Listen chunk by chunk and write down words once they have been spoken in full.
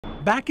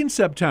Back in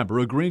September,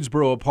 a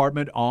Greensboro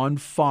apartment on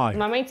fire.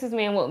 My maintenance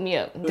man woke me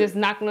up, just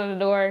knocking on the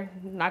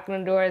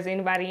door, is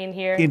anybody in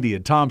here?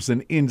 Endea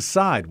Thompson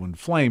inside when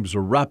flames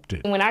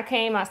erupted. When I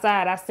came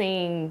outside, I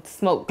seen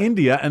smoke.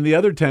 Endea and the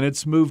other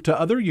tenants moved to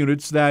other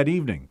units that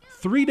evening.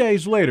 3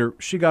 days later,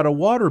 she got a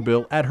water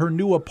bill at her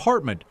new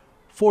apartment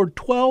for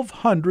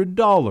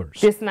 $1,200.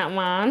 This not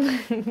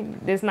mine.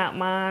 This not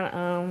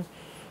mine.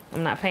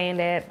 I'm not paying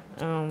that.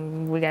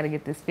 We got to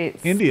get this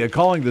fixed. Endea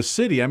calling the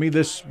city. I mean,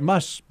 this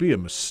must be a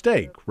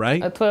mistake,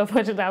 right? A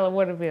 $1,200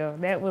 water bill.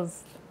 That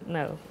was,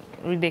 no,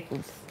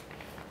 ridiculous.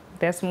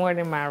 That's more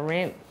than my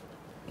rent,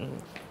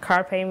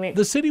 car payment.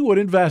 The city would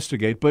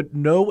investigate, but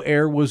no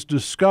error was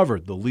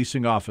discovered. The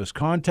leasing office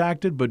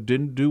contacted, but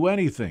didn't do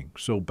anything.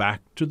 So back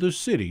to the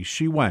city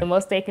she went. The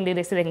most they can do,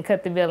 they say they can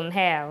cut the bill in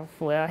half.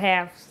 Well,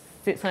 half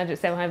 $600,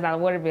 $700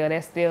 water bill,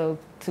 that's still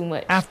too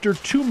much. After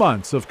 2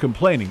 months of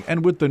complaining,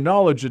 and with the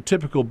knowledge a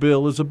typical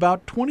bill is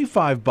about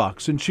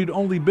 $25, and she'd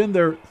only been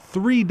there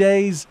 3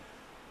 days,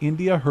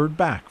 Endea heard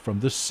back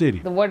from the city.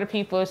 The water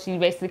people, she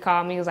basically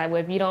called me, was like,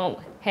 well, if you don't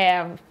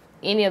have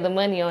any of the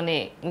money on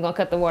it, I'm gonna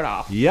cut the water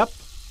off. Yep,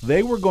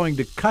 they were going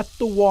to cut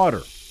the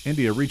water.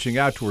 Endea reaching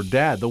out to her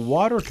dad, the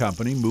water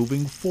company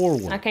moving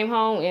forward. I came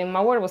home and my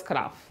water was cut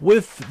off.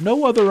 With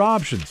no other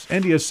options,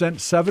 Endea sent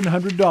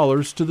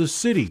 $700 to the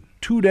city.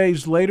 2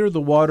 days later, the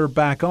water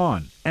back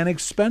on. An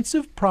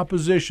expensive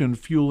proposition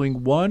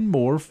fueling one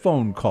more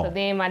phone call. So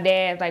then my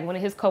dad, like one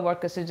of his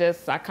coworkers,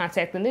 I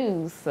contact the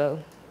news, so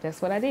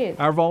that's what I did.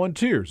 Our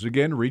volunteers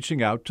again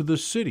reaching out to the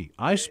city.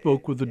 I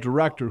spoke with the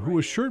director who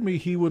assured me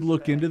he would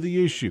look into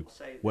the issue.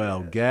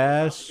 Well,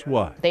 guess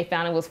what? They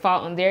found it was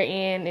fault on their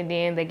end, and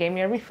then they gave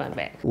me a refund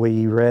back.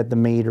 We read the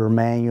meter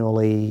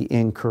manually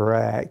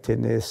incorrect,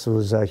 and this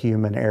was a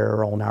human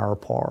error on our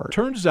part.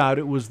 Turns out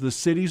it was the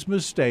city's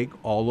mistake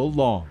all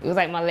along. It was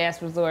like my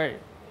last resort,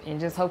 and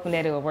just hoping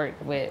that it would work,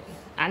 but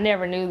I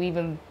never knew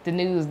even the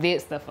news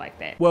did stuff like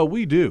that. Well,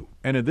 we do.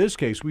 And in this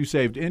case, we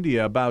saved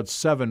Endea about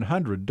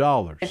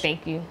 $700.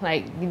 Thank you.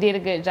 Like, you did a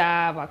good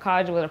job. I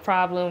called you with a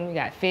problem. You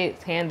got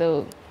fixed,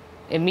 handled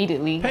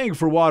immediately. Paying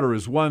for water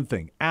is one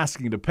thing.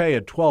 Asking to pay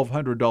a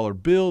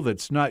 $1,200 bill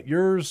that's not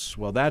yours,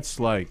 well, that's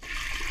like...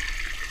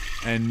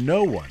 And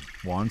no one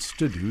wants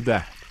to do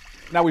that.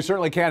 Now, we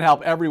certainly can't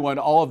help everyone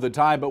all of the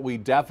time, but we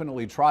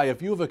definitely try.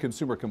 If you have a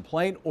consumer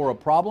complaint or a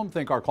problem,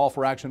 think our Call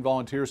for Action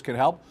volunteers can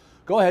help,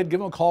 go ahead,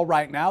 give them a call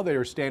right now. They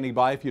are standing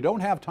by. If you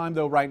don't have time,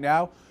 though, right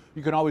now,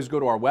 you can always go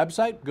to our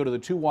website, go to the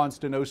Who Wants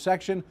to Know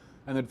section,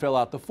 and then fill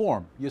out the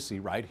form you see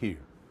right here.